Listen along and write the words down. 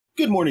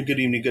Good morning, good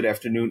evening, good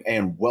afternoon,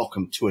 and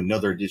welcome to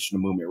another edition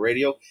of Movement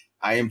Radio.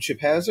 I am Chip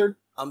Hazard.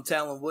 I'm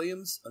Talon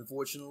Williams.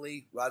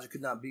 Unfortunately, Roger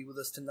could not be with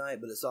us tonight,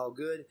 but it's all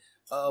good.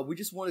 We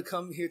just want to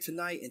come here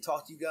tonight and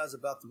talk to you guys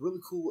about the really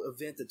cool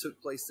event that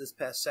took place this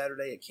past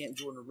Saturday at Camp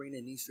Jordan Arena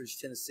in Eastridge,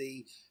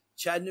 Tennessee.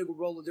 Chattanooga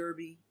Roller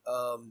Derby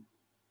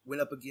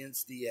went up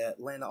against the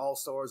Atlanta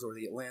All-Stars or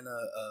the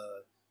Atlanta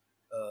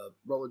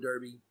Roller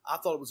Derby. I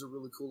thought it was a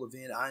really cool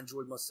event. I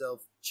enjoyed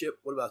myself. Chip,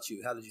 what about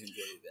you? How did you enjoy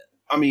the event?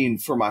 I mean,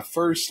 for my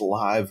first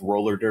live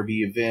roller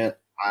derby event,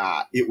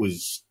 it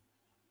was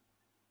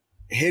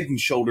head and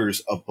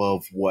shoulders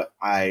above what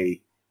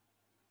I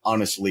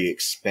honestly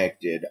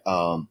expected.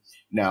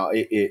 Now,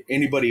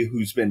 anybody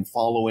who's been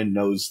following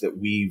knows that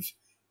we've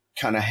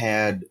kind of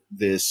had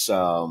this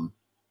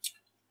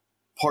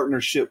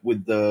partnership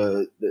with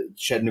the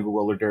Chattanooga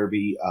Roller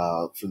Derby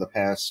for the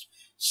past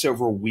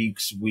several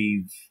weeks.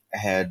 We've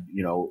had,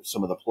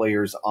 some of the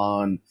players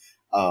on.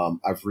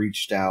 I've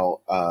reached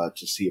out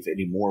to see if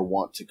any more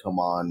want to come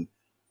on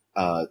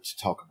to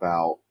talk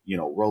about,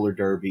 roller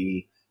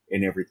derby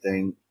and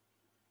everything.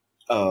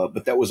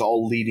 But that was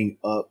all leading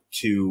up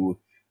to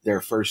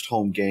their first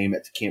home game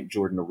at the Camp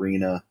Jordan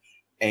Arena.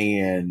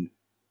 And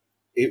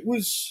it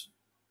was,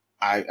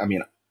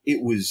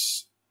 it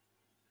was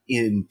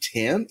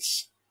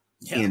intense,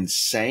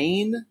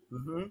 insane.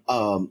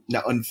 Mm-hmm.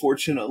 Now,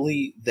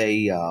 unfortunately,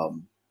 they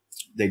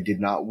did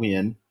not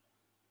win.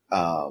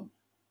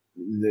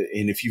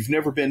 And if you've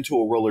never been to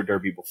a roller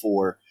derby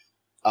before,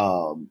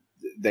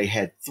 they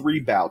had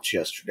three bouts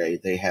yesterday.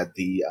 They had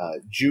the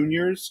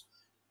juniors,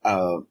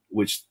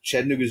 which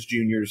Chattanooga's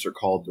juniors are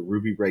called the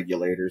Ruby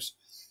Regulators.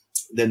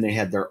 Then they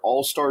had their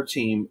all-star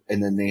team,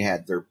 and then they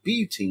had their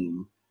B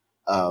team,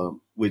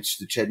 which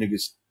the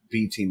Chattanooga's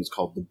B team is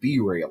called the B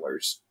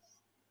Railers.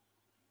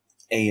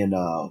 And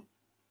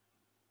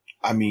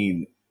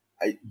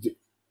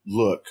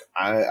look,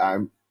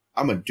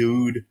 I'm a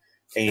dude,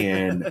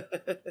 and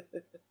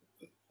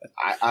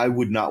I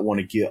would not want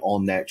to get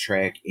on that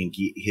track and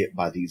get hit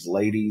by these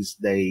ladies.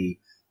 They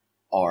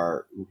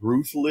are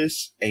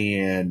ruthless,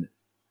 and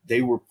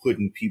they were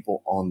putting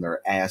people on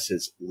their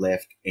asses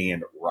left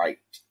and right.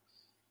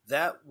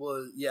 That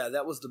was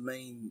the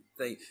main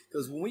thing.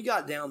 Because when we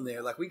got down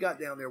there,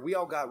 we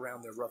all got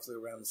around there roughly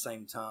around the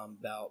same time,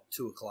 about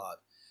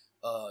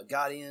 2:00.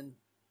 Got in,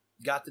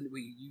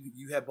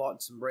 you had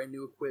bought some brand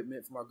new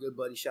equipment from our good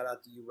buddy. Shout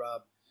out to you,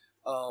 Rob.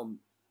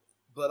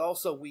 But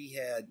also we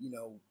had,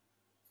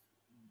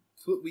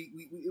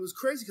 it was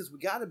crazy because we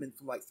got them in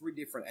from like three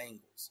different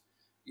angles.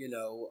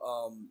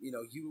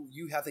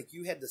 I think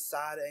you had the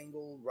side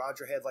angle,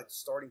 Roger had like the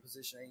starting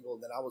position angle,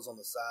 and then I was on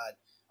the side.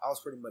 I was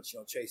pretty much,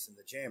 chasing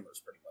the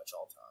jammers pretty much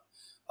all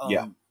the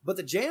time. But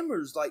the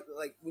jammers, like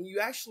when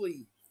you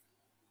actually,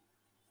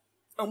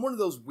 I'm one of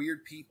those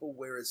weird people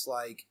where it's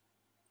like,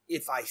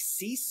 if I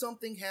see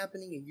something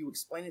happening and you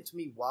explain it to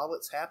me while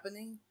it's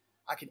happening,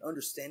 I can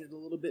understand it a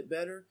little bit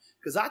better,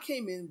 because I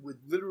came in with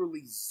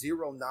literally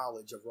zero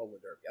knowledge of roller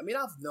derby. I mean,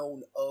 I've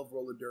known of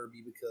roller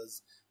derby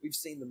because we've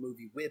seen the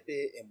movie Whip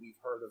It, and we've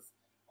heard of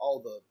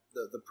all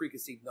the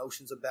preconceived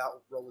notions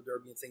about roller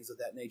derby and things of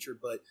that nature.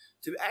 But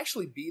to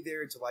actually be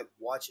there, to like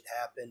watch it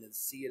happen and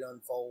see it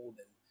unfold,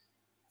 and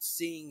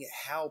seeing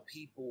how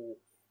people,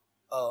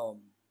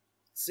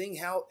 seeing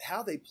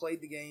how they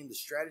played the game, the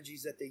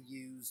strategies that they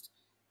used,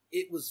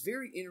 it was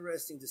very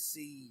interesting to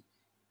see.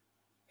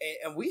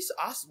 And we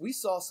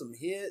saw some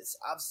hits.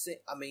 I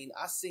can't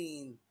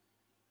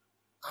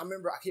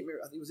remember. I think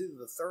it was either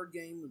the third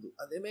game.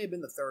 It may have been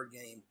the third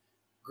game.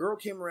 Girl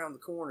came around the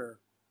corner.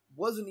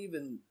 I don't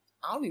even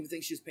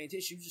think she was paying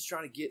attention. She was just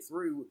trying to get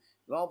through.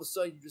 And all of a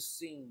sudden, you just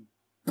seen,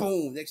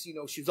 boom. Next thing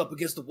you know, she was up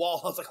against the wall.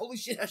 I was like, holy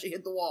shit, how she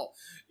hit the wall.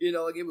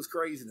 It was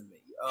crazy to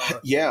me.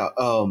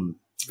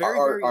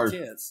 Very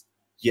intense.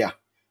 Yeah.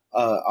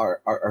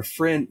 Our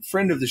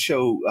friend of the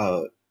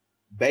show,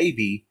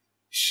 Baby,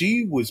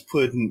 she was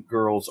putting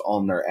girls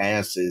on their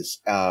asses.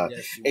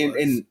 Yes,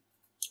 she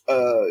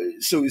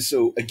was.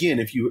 So again,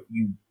 if you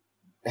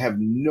have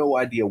no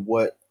idea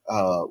what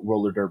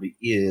roller derby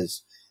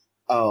is,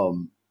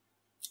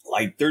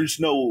 there's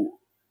no,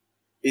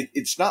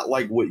 it's not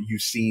like what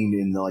you've seen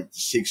in like the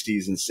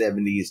 60s and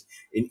 70s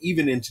and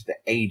even into the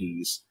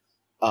 80s,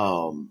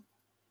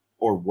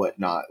 or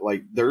whatnot.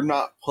 Like, they're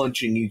not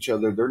punching each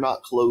other. They're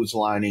not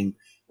clotheslining.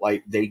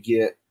 Like,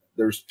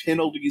 there's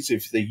penalties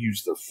if they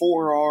use their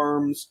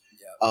forearms,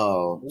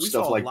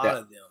 stuff like that.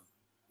 Of them.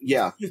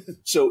 Yeah.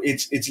 So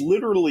it's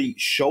literally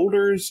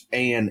shoulders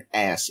and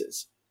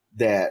asses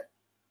that,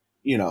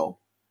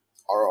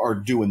 are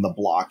doing the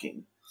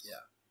blocking.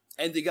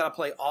 Yeah. And they got to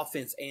play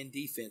offense and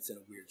defense in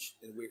a weird,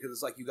 because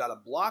it's like you got to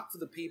block for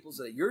the people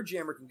so that your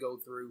jammer can go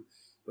through,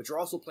 but you're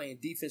also playing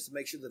defense to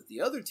make sure that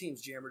the other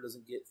team's jammer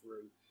doesn't get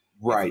through.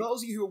 Right. And for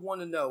those of you who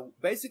want to know,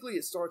 basically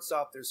it starts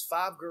off, there's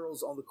 5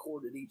 girls on the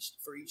court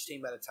for each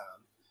team at a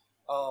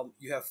time.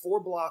 You have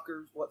 4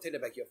 blockers. Take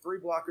that back. You have 3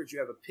 blockers. You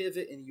have a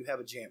pivot, and you have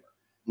a jammer.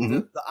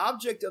 Mm-hmm. The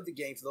object of the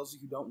game, for those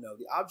of you who don't know,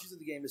 the object of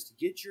the game is to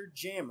get your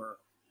jammer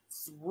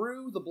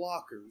through the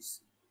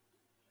blockers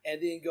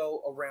and then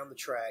go around the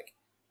track.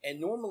 And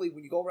normally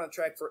when you go around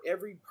track, for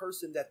every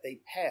person that they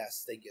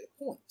pass, they get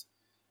a point.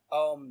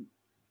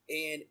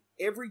 And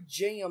every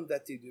jam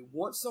that they do,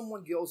 once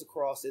someone goes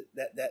across it,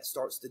 that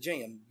starts the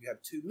jam. You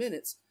have 2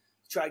 minutes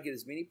to try to get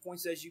as many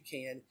points as you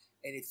can.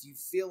 And if you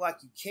feel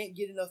like you can't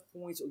get enough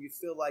points, or you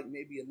feel like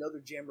maybe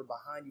another jammer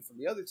behind you from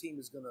the other team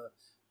is going to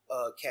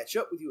catch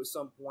up with you at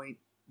some point,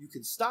 you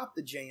can stop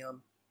the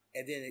jam,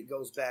 and then it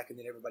goes back, and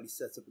then everybody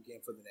sets up again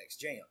for the next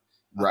jam.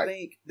 Right. I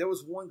think there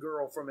was one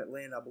girl from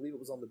Atlanta, I believe it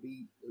was on the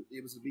B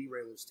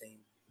Railers team,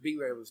 B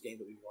Railers game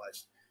that we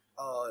watched.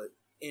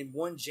 In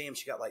one jam,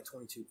 she got like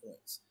 22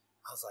 points.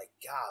 I was like,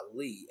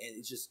 golly, and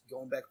it's just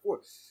going back and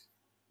forth.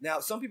 Now,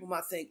 some people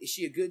might think, is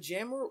she a good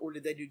jammer, or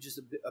did they do just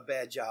a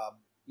bad job,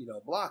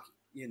 blocking,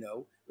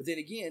 But then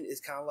again, it's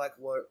kind of like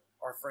what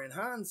our friend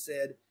Hines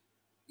said.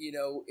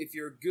 If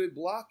you're a good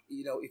block,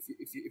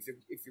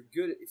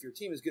 if your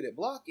team is good at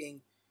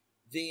blocking,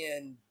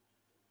 then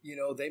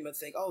they might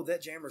think, oh,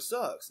 that jammer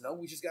sucks. No,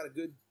 we just got a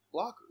good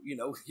blocker.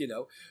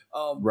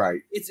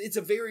 Right. It's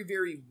a very,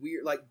 very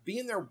weird. Like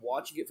being there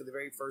watching it for the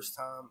very first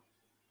time,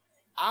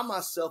 I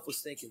myself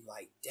was thinking,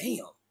 like,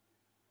 damn,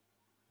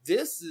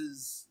 this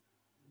is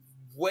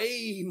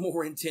way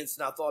more intense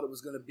than I thought it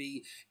was going to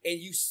be. And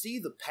you see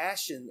the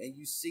passion and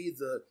you see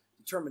the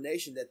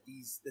determination that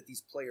these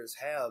players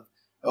have.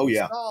 Oh,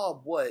 yeah. Saw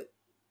what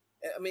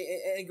I mean,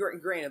 and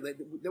granted,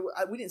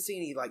 we didn't see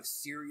any like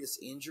serious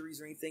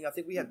injuries or anything. I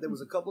think there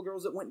was a couple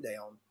girls that went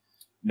down.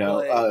 No,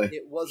 but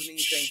it wasn't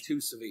anything too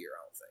severe,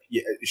 I don't think.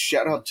 Yeah,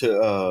 shout out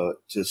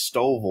to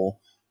Stovall.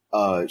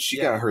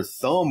 She got her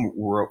thumb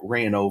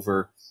ran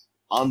over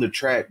on the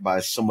track by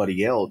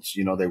somebody else.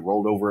 They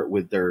rolled over it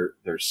with their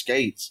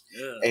skates,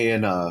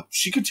 and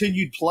she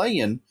continued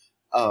playing,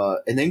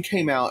 and then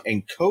came out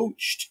and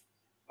coached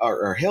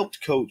or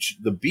helped coach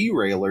the B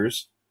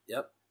Railers.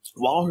 Yep.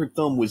 While her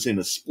thumb was in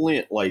a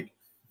splint, like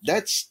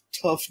that's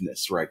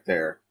toughness right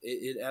there.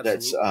 It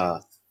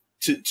absolutely.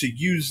 That's to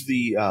use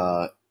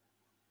the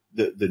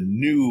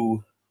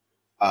new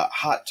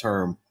hot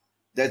term.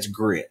 That's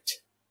grit.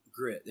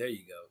 Grit. There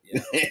you go.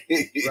 Yeah.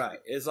 Right.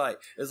 It's like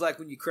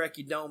when you crack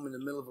your dome in the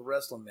middle of a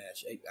wrestling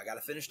match. Hey, I got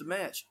to finish the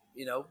match.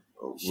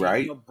 She,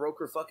 right. Broke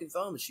her fucking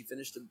thumb and she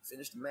finished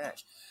the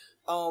match.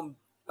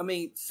 I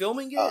mean,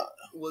 filming it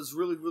was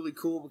really, really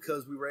cool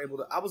because we were able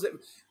to.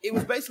 It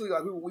was basically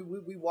like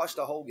we watched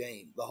the whole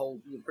game,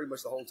 pretty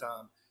much the whole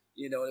time.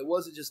 And it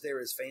wasn't just there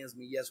as fans. I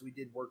mean, yes, we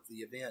did work the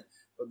event,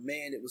 but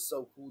man, it was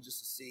so cool just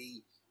to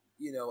see.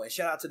 And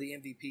shout out to the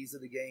MVPs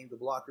of the game, the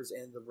blockers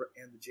and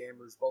the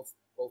jammers. Both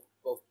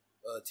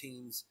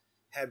teams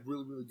had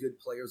really, really good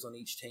players on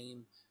each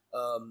team.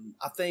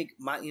 I think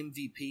my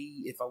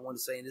MVP, if I want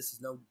to say, and this is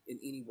no in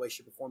any way,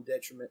 shape, or form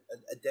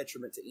a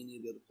detriment to any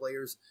of the other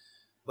players.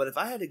 But if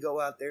I had to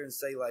go out there and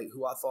say like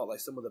who I thought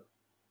like some of the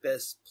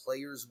best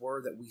players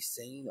were that we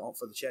seen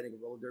for the Chattanooga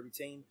Roller Derby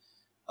team,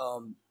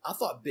 I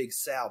thought Big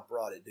Sal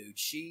brought it, dude.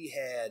 She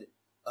had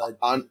a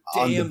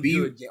damn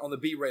good game on the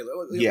B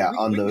Railer. Yeah,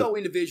 we can go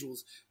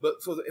individuals, but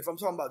if I'm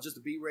talking about just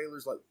the B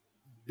Railers, like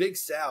Big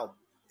Sal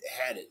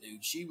had it,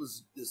 dude. She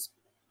was just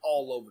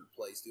all over the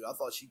place, dude. I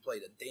thought she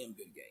played a damn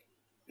good game.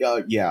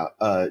 Yeah,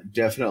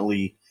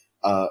 definitely.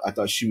 I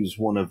thought she was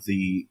one of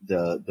the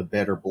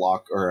better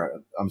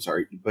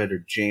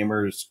better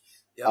jammers.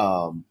 Yep.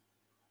 On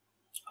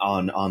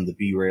the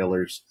B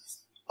Railers.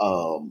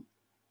 Who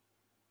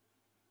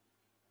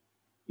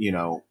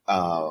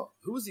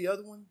was the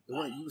other one? The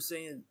one you were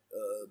saying,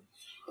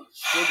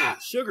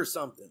 sugar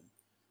something.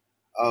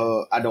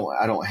 I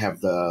don't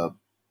have the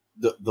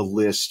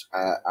list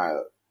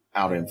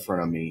out in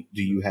front of me.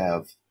 Do you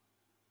have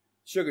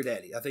Sugar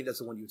Daddy? I think that's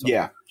the one you were talking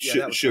about.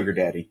 Yeah, Sugar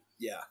Daddy.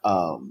 Yeah.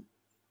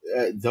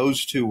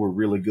 Those two were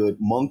really good.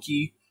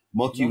 Monkey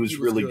was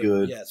really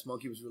good. Yes,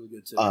 Monkey was really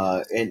good too.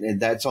 And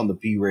that's on the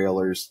B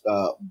Railers.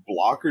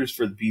 Blockers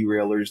for the B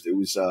Railers. It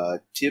was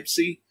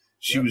Tipsy.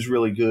 She was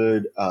really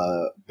good.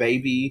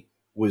 Baby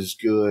was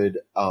good.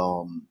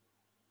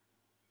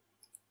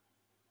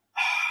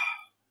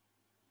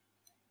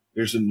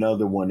 There's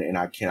another one, and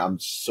I'm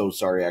so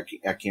sorry.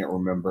 I can't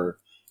remember.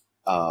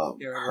 Her all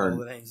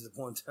the names at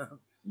one time.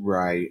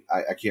 Right.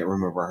 I can't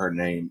remember her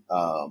name.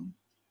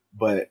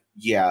 But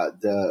yeah,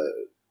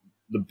 the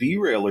B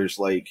Railers,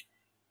 like,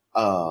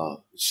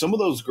 some of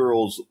those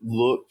girls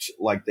looked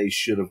like they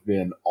should have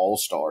been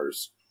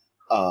all-stars.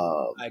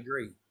 I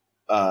agree.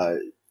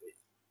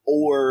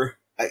 Or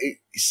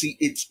see,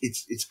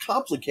 it's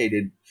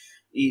complicated.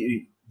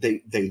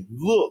 They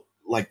look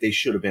like they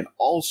should have been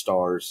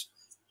all-stars.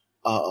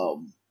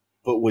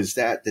 But was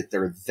that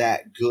they're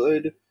that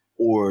good,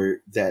 or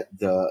that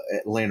the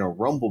Atlanta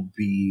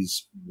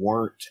Rumblebees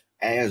weren't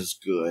as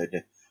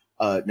good?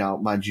 Now,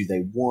 mind you,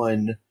 they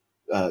won.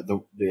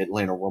 The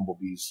Atlanta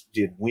Rumblebees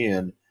did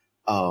win,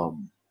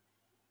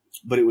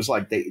 but it was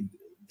like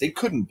they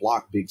couldn't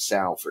block Big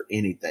Sal for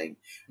anything.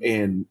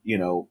 And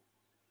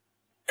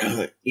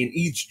in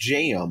each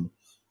jam,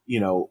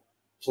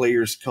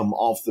 players come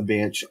off the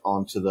bench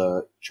onto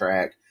the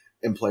track,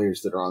 and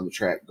players that are on the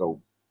track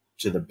go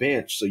to the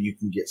bench so you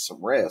can get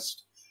some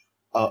rest.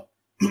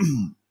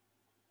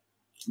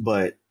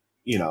 But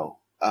you know,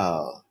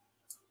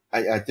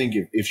 I think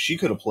if she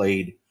could have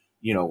played,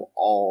 the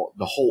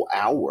whole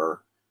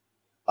hour,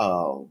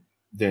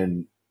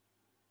 then,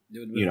 It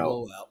would have been a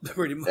blowout,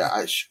 pretty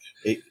much.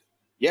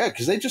 Yeah,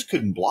 because they just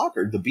couldn't block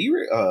her.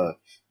 The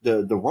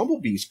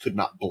Rumblebees could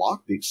not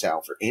block Big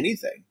Sal for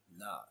anything.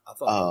 Nah, I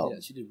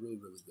thought she did really,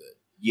 really good.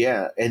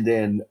 Yeah, and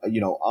then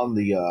on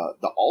the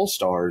All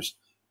Stars,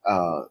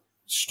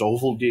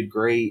 Stovall did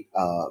great.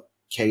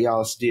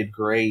 Chaos did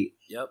great.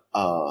 Yep.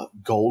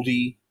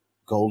 Goldie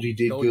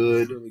did Goldie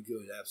good. Was really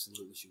good.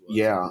 Absolutely, she was.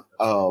 Yeah.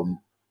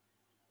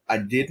 I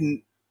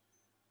didn't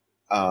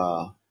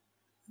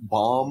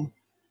bomb.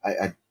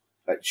 I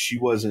she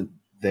wasn't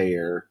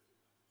there.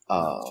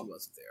 No, she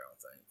wasn't there. I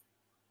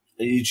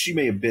don't think she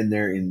may have been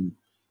there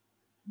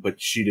but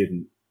she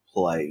didn't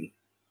play.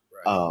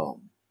 Right.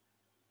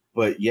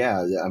 But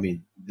yeah, I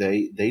mean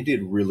they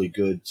did really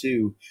good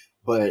too.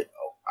 But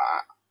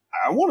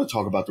I want to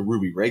talk about the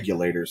Ruby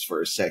Regulators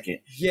for a second.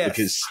 Yes.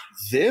 Because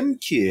them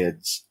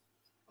kids,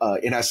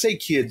 and I say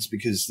kids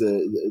because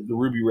the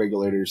Ruby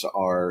Regulators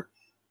are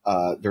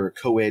they're a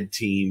co-ed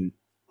team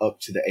up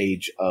to the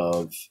age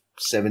of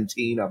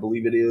 17, I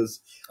believe it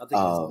is. I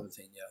think it's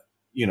 17,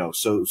 yeah.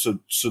 So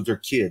they're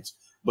kids,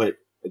 but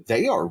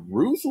they are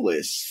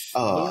ruthless.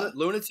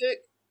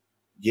 Lunatic?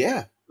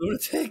 Yeah.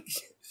 Lunatic.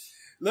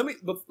 Let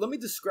me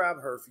describe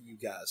her for you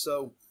guys.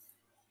 So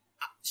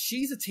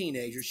she's a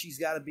teenager. She's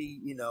got to be,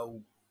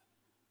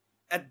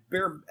 at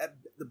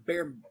the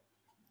bare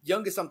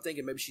youngest. I'm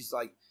thinking maybe she's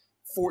like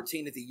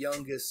 14 at the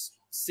youngest,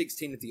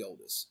 16 at the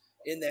oldest,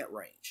 in that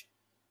range.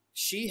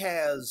 She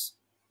has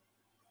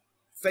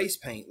face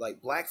paint,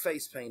 like black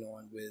face paint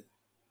on with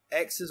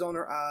X's on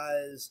her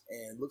eyes,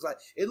 and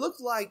it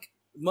looked like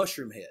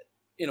Mushroom Head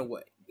in a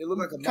way. It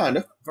looked like a kind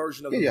of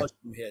version of the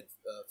Mushroom Head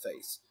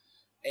face.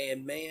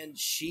 And man,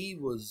 she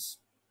was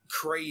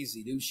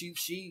crazy, dude.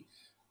 She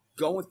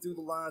going through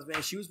the lines,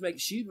 man.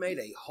 She made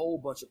a whole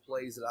bunch of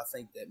plays that I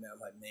think that, man, I'm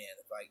like, man,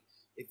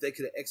 if they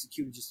could have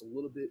executed just a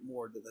little bit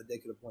more, that they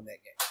could have won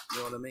that game. You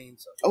know what I mean?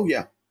 So, oh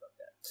yeah,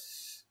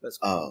 that's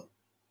cool.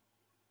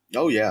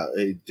 Oh yeah,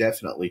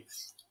 definitely.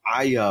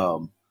 I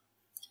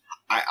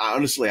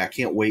honestly I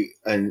can't wait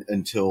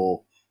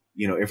until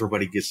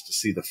everybody gets to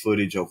see the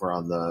footage over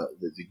on the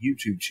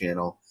YouTube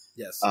channel.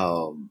 Yes.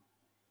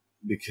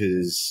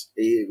 Because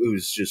it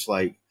was just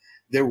like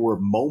there were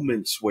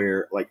moments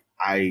where like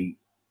I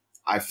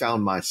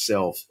found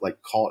myself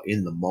like caught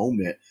in the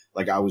moment,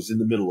 like I was in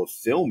the middle of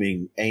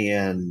filming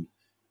and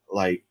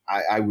like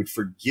I would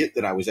forget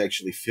that I was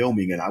actually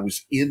filming and I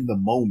was in the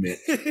moment,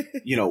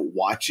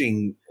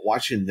 watching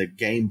the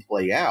game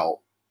play out.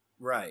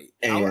 Right.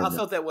 And I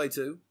felt that way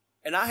too.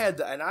 And I had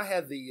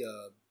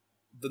the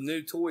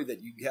new toy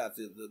that you got,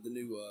 the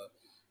new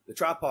the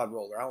tripod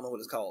roller. I don't know what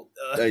it's called.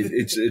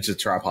 It's a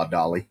tripod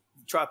dolly.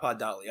 Tripod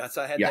dolly.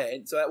 So I had that,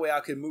 and so that way I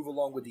could move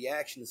along with the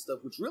action and stuff.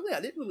 Which really I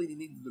didn't really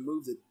need to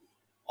move it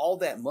all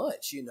that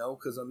much,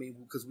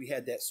 because we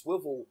had that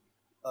swivel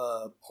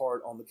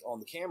part on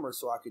the camera,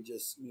 so I could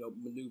just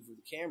maneuver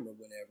the camera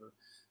whenever.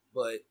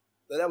 But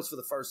that was for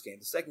the first game.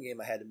 The second game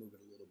I had to move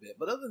it a little bit.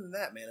 But other than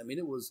that, man, I mean,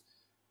 it was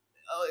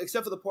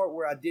except for the part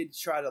where I did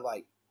try to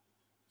like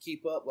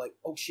keep up, like,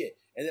 oh shit,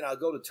 and then I'll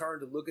go to turn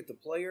to look at the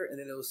player, and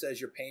then it says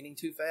you're painting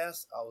too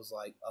fast. I was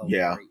like, oh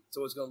yeah, great.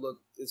 So it's gonna look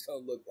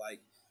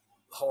like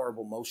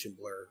horrible motion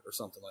blur or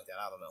something like that.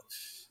 I don't know,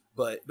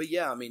 but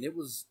yeah, I mean, it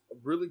was a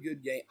really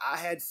good game. I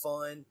had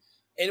fun,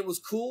 and it was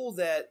cool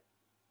that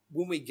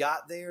when we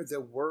got there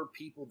were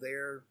people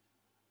there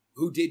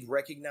who did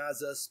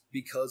recognize us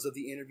because of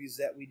the interviews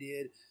that we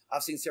did.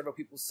 I've seen several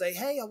people say,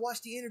 hey, I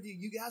watched the interview.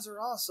 You guys are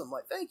awesome.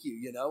 Like, thank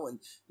you, and,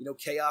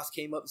 Chaos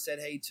came up and said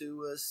hey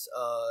to us.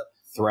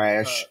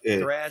 Thrash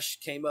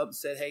came up and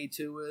said hey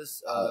to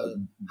us.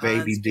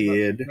 Baby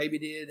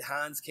did.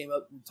 Hines came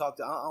up and talked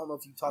to, I don't know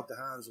if you talked to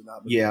Hines or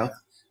not.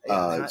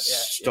 But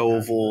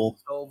Stovall.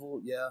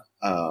 Stovall, yeah.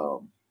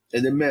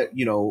 And then met,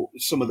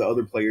 some of the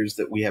other players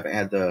that we haven't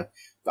had the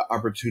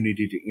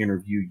opportunity to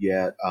interview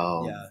yet.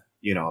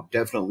 I'm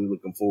definitely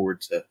looking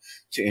forward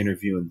to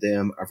interviewing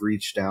them. I've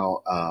reached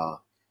out.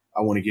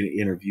 I want to get an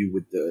interview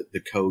with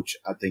the coach.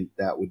 I think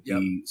that would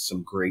be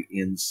some great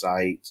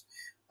insight.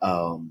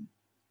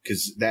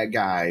 Cause that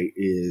guy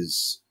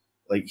is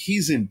like,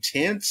 he's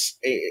intense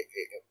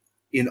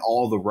in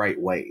all the right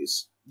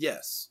ways.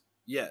 Yes.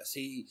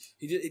 He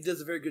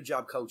does a very good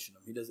job coaching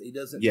them. He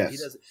doesn't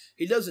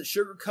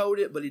sugarcoat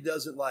it, but he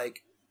doesn't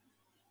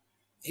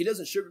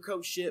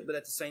sugarcoat shit, but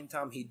at the same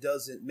time, he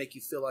doesn't make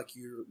you feel like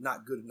you're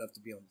not good enough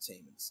to be on the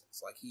team in a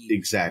sense. Like, he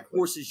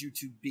forces you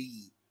to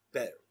be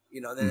better,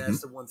 and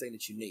that's the one thing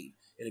that you need.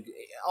 And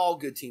all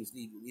good teams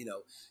need,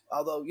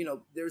 although,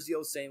 there's the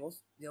old saying,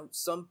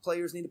 some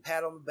players need a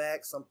pat on the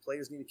back, some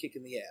players need a kick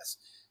in the ass.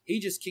 He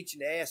just kicks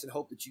you in the ass and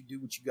hope that you do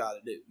what you got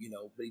to do,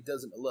 but he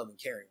doesn't in a loving,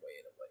 caring way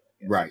in a way,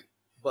 I guess. Right.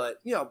 But,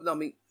 I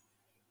mean,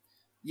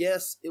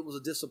 yes, it was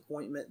a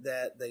disappointment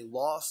that they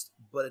lost,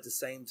 but at the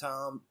same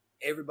time,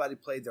 everybody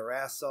played their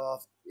ass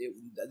off.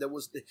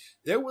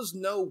 There was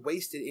no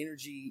wasted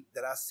energy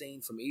that I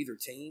seen from either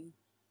team.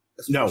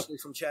 especially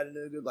from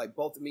Chattanooga. Like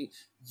both of me,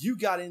 you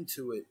got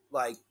into it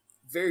like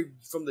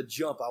from the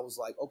jump. I was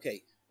like,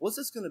 okay, what's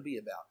this going to be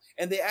about?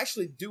 And they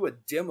actually do a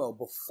demo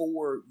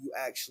before they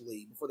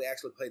actually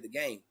play the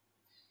game.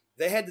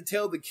 They had to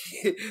tell the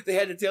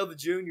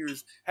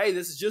juniors, hey,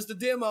 this is just a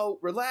demo.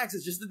 Relax,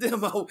 it's just a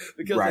demo,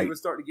 because they were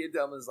starting to get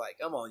dumb. It's like,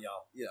 come on,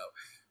 y'all,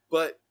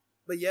 But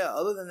yeah,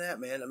 other than that,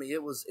 man, I mean,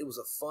 it was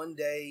a fun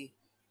day.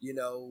 I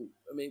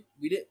mean,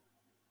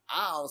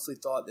 I honestly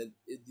thought that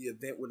the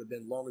event would have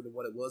been longer than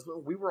what it was,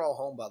 but we were all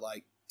home by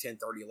like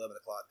 10:30, 11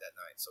 o'clock that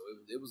night, so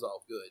it was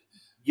all good.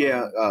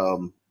 Yeah.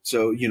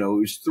 So it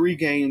was 3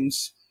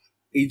 games.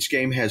 Each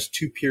game has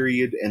 2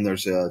 period, and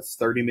there's a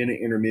 30-minute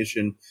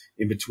intermission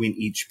in between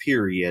each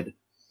period.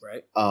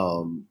 Right.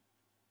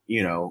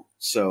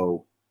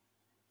 So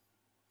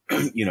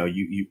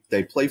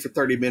they play for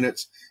 30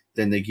 minutes,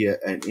 then they get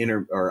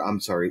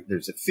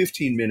there's a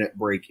 15-minute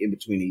break in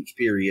between each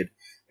period,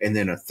 and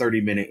then a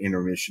 30-minute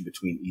intermission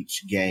between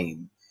each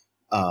game.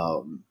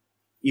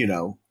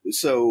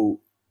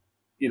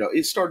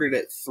 It started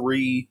at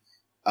 3.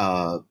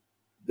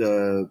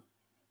 The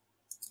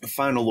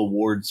final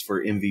awards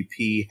for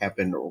MVP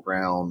happened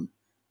around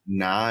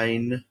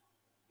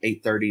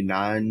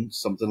 8:39,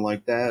 something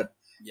like that.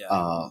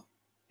 Yeah.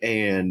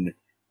 And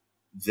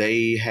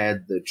they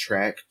had the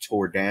track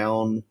tore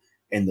down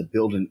and the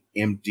building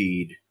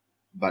emptied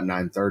by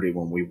 9:30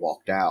 when we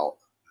walked out.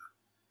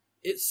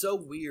 It's so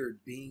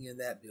weird being in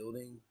that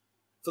building.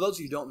 For those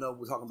of you who don't know,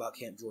 we're talking about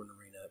Camp Jordan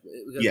Arena.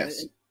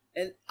 Yes.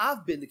 And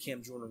I've been to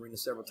Camp Jordan Arena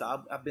several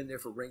times. I've been there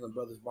for Ringling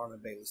Brothers Bar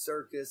and Bailey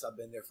Circus. I've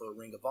been there for a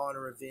Ring of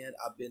Honor event.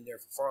 I've been there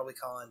for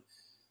FarleyCon.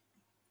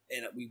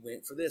 And we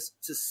went for this.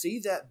 To see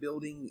that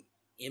building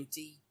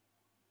empty,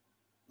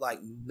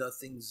 like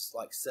nothing's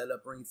like set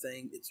up or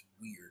anything, it's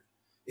weird.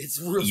 It's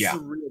real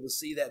surreal to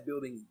see that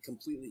building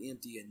completely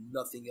empty and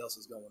nothing else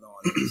is going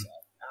on. It's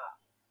like,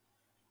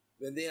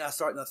 And then I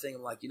start thinking,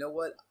 I'm like, you know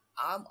what?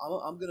 I'm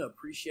going to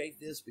appreciate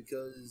this,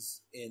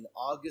 because in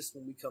August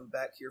when we come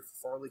back here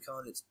for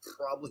FarleyCon, it's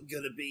probably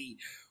going to be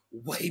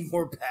way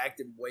more packed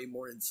and way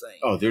more insane.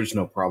 Oh, there's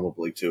no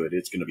probably to it.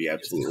 It's going to be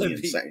absolutely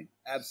insane.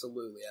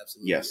 Absolutely.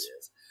 Yes. It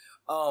is.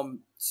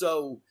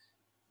 So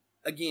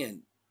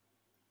again,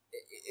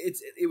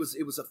 it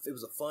was a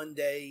fun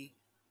day.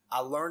 I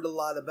learned a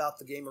lot about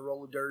the game of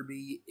roller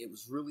derby. It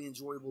was really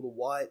enjoyable to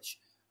watch.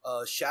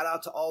 Shout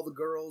out to all the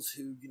girls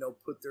who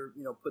put their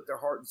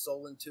heart and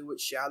soul into it.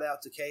 Shout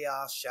out to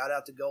Chaos. Shout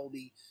out to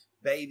Goldie,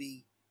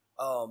 Baby,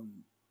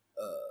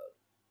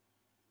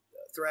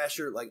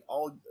 Thrasher. Like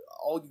all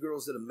you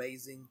girls did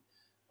amazing.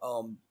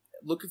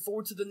 Looking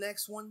forward to the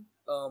next one.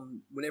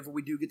 Whenever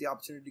we do get the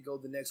opportunity to go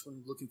to the next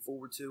one, looking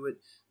forward to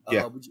it.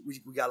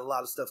 We got a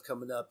lot of stuff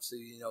coming up. So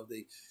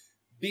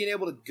being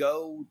able to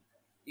go,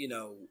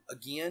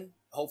 again.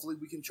 Hopefully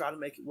we can try to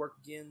make it work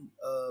again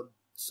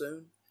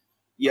soon.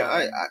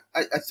 Yeah,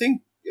 I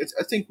think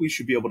we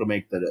should be able to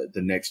make the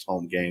next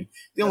home game.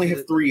 They only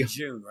have 3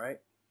 June, right?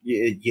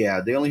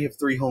 Yeah. They only have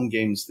 3 home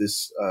games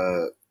this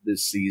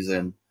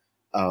season.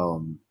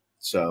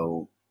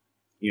 So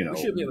we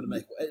should be able to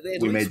make.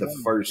 We made the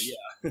first.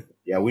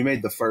 Yeah, we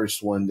made the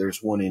first one.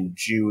 There's one in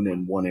June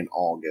and one in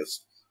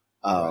August.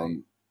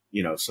 Right.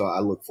 So I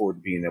look forward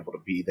to being able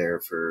to be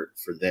there for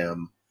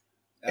them.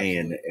 Absolutely.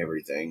 And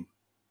everything.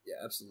 Yeah,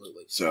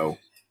 absolutely. So.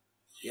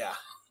 Yeah.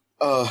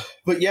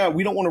 But yeah,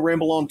 we don't want to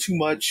ramble on too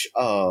much.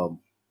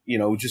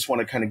 Just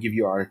want to kind of give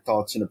you our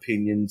thoughts and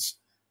opinions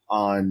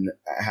on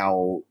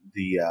how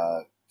the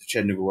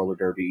Chattanooga Roller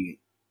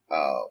Derby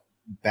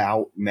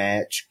bout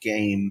match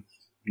game.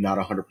 Not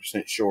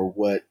 100% sure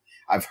what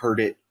I've heard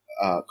it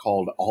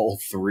called all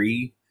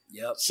 3.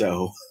 Yep.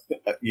 So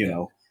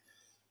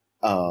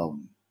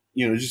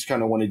just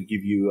kind of wanted to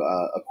give you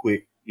a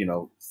quick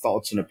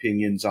thoughts and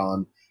opinions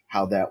on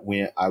how that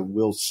went. I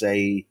will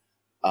say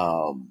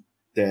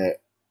that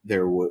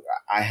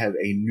I have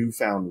a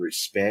newfound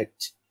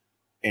respect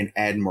and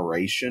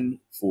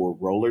admiration for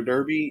roller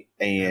derby,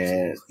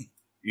 and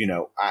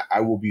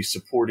I will be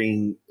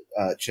supporting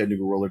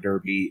Chattanooga Roller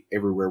Derby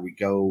everywhere we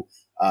go.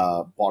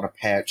 Bought a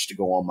patch to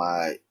go on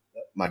my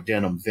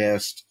denim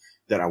vest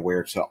that I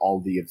wear to all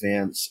the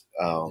events.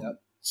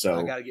 So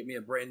I got to get me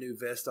a brand new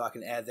vest so I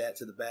can add that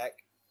to the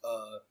back.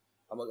 I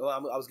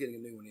was getting a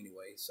new one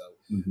anyway, so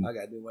I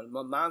got a new one.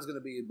 Mine's going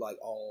to be like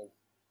all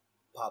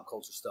pop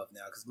culture stuff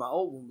now, because my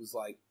old one was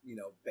like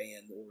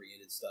band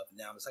oriented stuff, and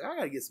now I'm just like, I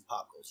gotta get some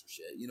pop culture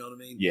shit, you know what I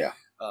mean? Yeah.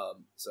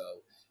 So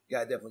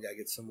I definitely gotta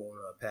get some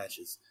more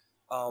patches.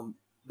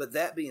 But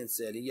that being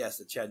said, yes,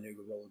 the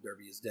Chattanooga Roller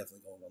Derby is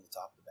definitely going on the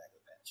top of the back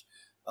of the patch,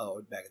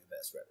 or back of the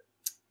vest rather.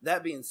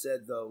 That being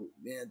said, though,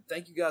 man,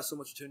 thank you guys so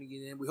much for tuning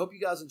in. We hope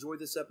you guys enjoyed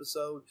this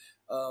episode.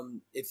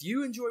 If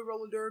you enjoy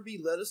roller derby,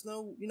 let us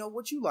know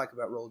what you like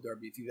about roller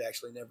derby. If you've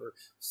actually never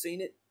seen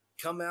it,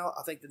 come out.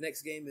 I think the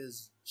next game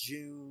is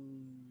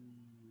June.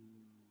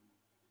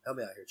 Help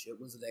me out here, Chip.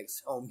 When's the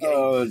next home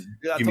game?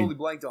 I totally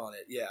blanked on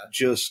it. Yeah.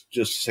 Just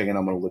a second.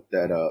 I'm going to look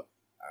that up.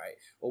 All right.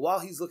 Well, while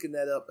he's looking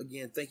that up,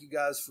 again, thank you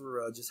guys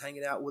for just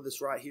hanging out with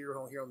us right here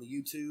on the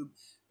YouTube.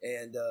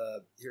 And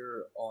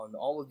here on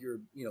all of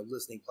your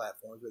listening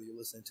platforms, whether you're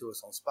listening to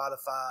us on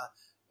Spotify,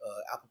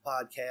 Apple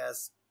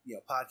Podcasts,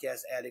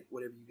 Podcast Addict,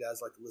 whatever you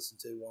guys like to listen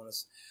to on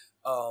us.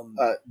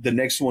 The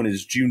next one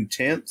is June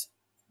 10th.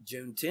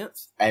 June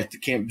 10th at the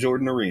Camp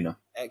Jordan Arena.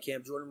 At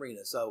Camp Jordan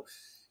Arena. So,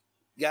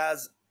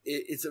 guys,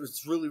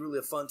 it's really, really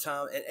a fun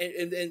time.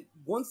 And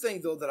one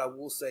thing, though, that I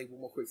will say,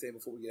 one more quick thing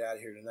before we get out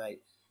of here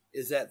tonight,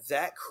 is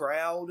that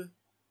crowd,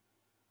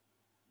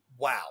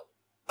 wow.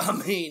 I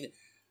mean,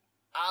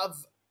 that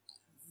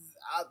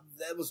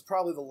was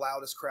probably the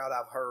loudest crowd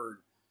I've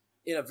heard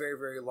in a very,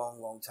 very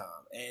long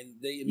time.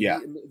 And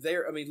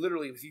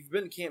literally, if you've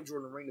been to Camp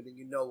Jordan Arena,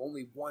 then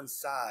only one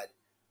side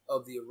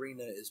of the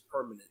arena is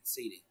permanent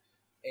seating.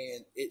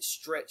 And it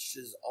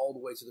stretches all the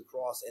way to the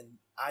cross, and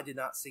I did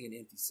not see an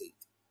empty seat.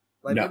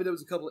 Maybe there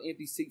was a couple of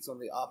empty seats on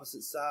the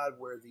opposite side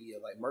where the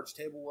merch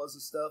table was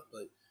and stuff,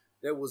 but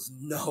there was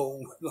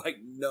no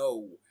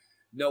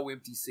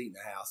empty seat in the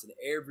house, and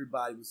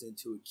everybody was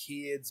into it.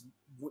 Kids,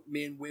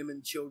 men,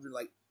 women, children,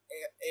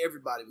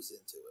 everybody was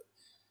into it.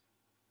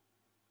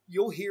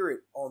 You'll hear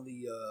it on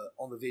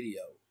the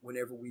video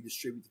whenever we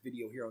distribute the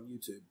video here on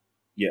YouTube.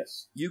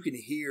 Yes, you can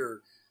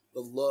hear the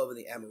love and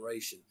the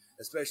admiration.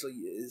 Especially,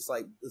 it's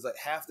like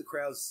half the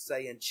crowd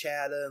saying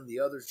Chatta, and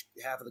the other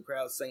half of the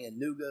crowd saying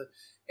Nooga,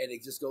 and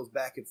it just goes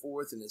back and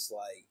forth, and it's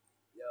like,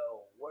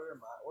 yo, where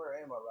am I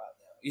right now?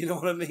 You know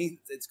what I mean?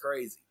 It's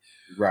crazy,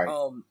 right?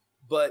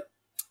 But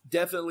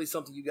definitely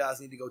something you guys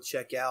need to go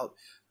check out.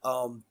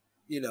 And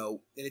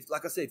if,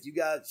 like I said, if you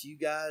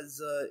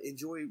guys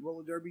enjoy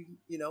roller derby,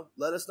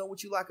 let us know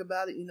what you like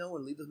about it,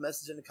 and leave a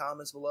message in the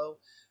comments below.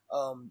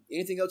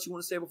 Anything else you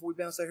want to say before we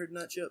bounce out here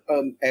tonight, Chip?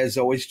 As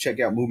always, check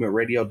out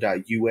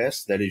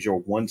movementradio.us. That is your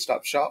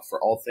one-stop shop for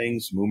all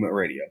things Movement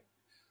Radio.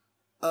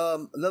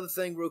 Another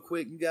thing real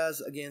quick, you guys,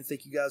 again,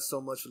 thank you guys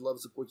so much for the love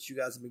and support that you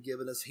guys have been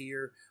giving us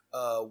here.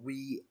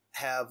 We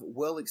have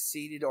well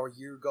exceeded our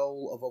year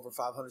goal of over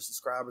 500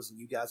 subscribers, and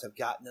you guys have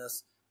gotten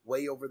us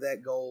way over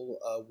that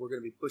goal. We're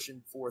going to be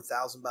pushing for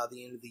 1,000 by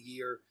the end of the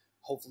year.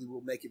 Hopefully we'll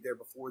make it there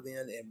before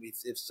then. And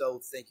if so,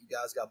 thank you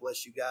guys. God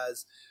bless you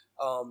guys.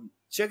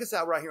 Check us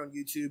out right here on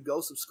YouTube. Go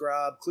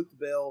subscribe, click the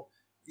bell.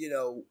 We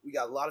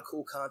got a lot of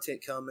cool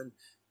content coming.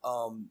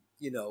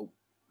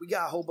 We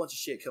got a whole bunch of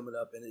shit coming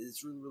up, and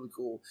it's really, really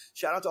cool.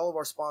 Shout out to all of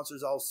our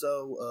sponsors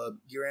also,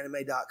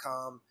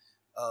 gearanime.com,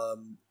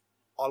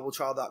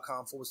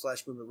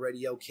 audibletrial.com/movement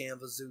radio,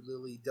 Canva,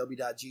 Zulily,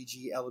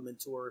 W.GG,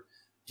 Elementor,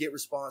 Get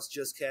Response,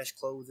 Just Cash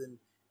Clothing,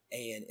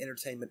 and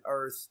Entertainment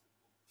Earth.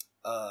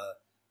 I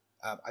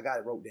got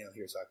it wrote down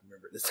here so I can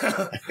remember it this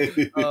time.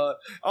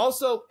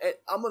 Also,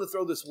 I'm going to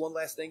throw this one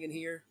last thing in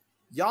here.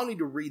 Y'all need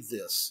to read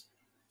this.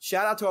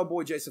 Shout out to our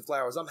boy Jason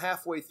Flowers. I'm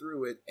halfway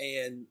through it,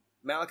 and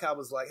Malachi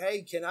was like,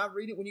 hey, can I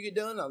read it when you get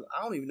done? I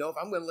don't even know if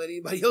I'm going to let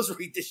anybody else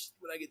read this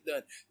when I get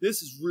done.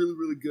 This is really,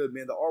 really good,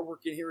 man. The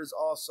artwork in here is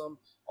awesome.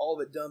 All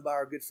of it done by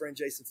our good friend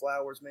Jason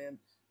Flowers, man.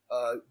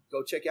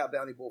 Go check out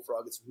Bounty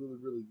Bullfrog. It's really,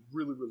 really,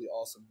 really, really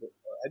awesome. But,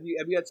 have you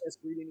had a chance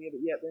to read any of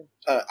it yet, Ben?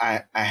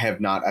 I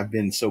have not. I've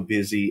been so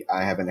busy.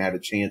 I haven't had a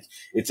chance.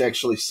 It's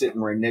actually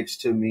sitting right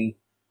next to me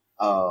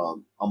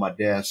on my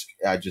desk.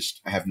 I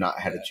have not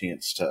had a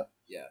chance to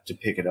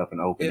pick it up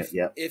and open it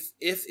yet.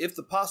 If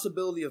the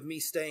possibility of me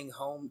staying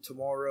home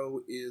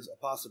tomorrow is a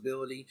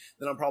possibility,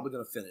 then I'm probably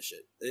going to finish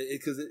it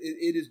because it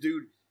is,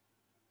 dude.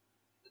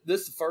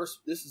 This is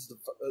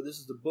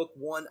the book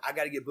one. I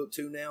got to get book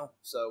two now.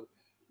 So.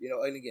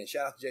 And again,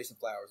 shout out to Jason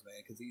Flowers,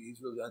 man, because he's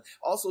really done.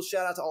 Also,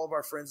 shout out to all of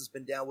our friends that's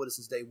been down with us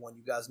since day one.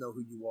 You guys know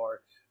who you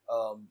are.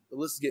 The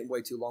list is getting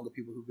way too long of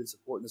people who've been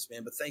supporting us,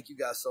 man. But thank you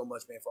guys so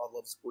much, man, for all the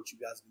love and support you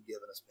guys have been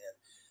giving us, man.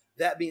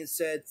 That being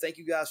said, thank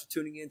you guys for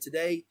tuning in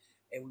today,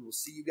 and we will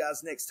see you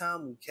guys next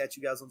time. We'll catch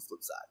you guys on the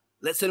flip side.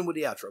 Let's hit them with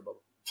the outro,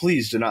 Bubba.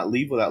 Please do not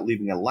leave without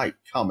leaving a like,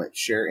 comment,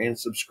 share, and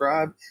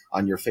subscribe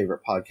on your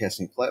favorite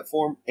podcasting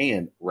platform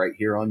and right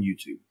here on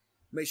YouTube.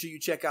 Make sure you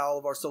check out all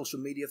of our social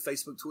media,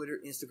 Facebook, Twitter,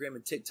 Instagram,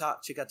 and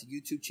TikTok. Check out the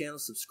YouTube channel.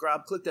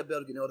 Subscribe. Click that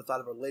bell to get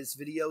notified of our latest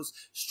videos.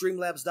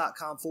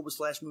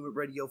 Streamlabs.com/movement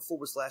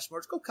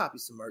radio/merch. Go copy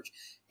some merch.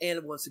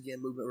 And once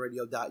again,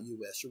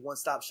 movementradio.us, your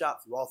one-stop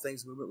shop for all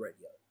things Movement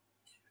Radio.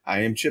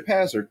 I am Chip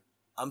Hazard.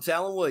 I'm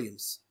Talon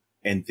Williams.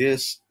 And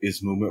this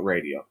is Movement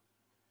Radio.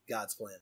 God's plan.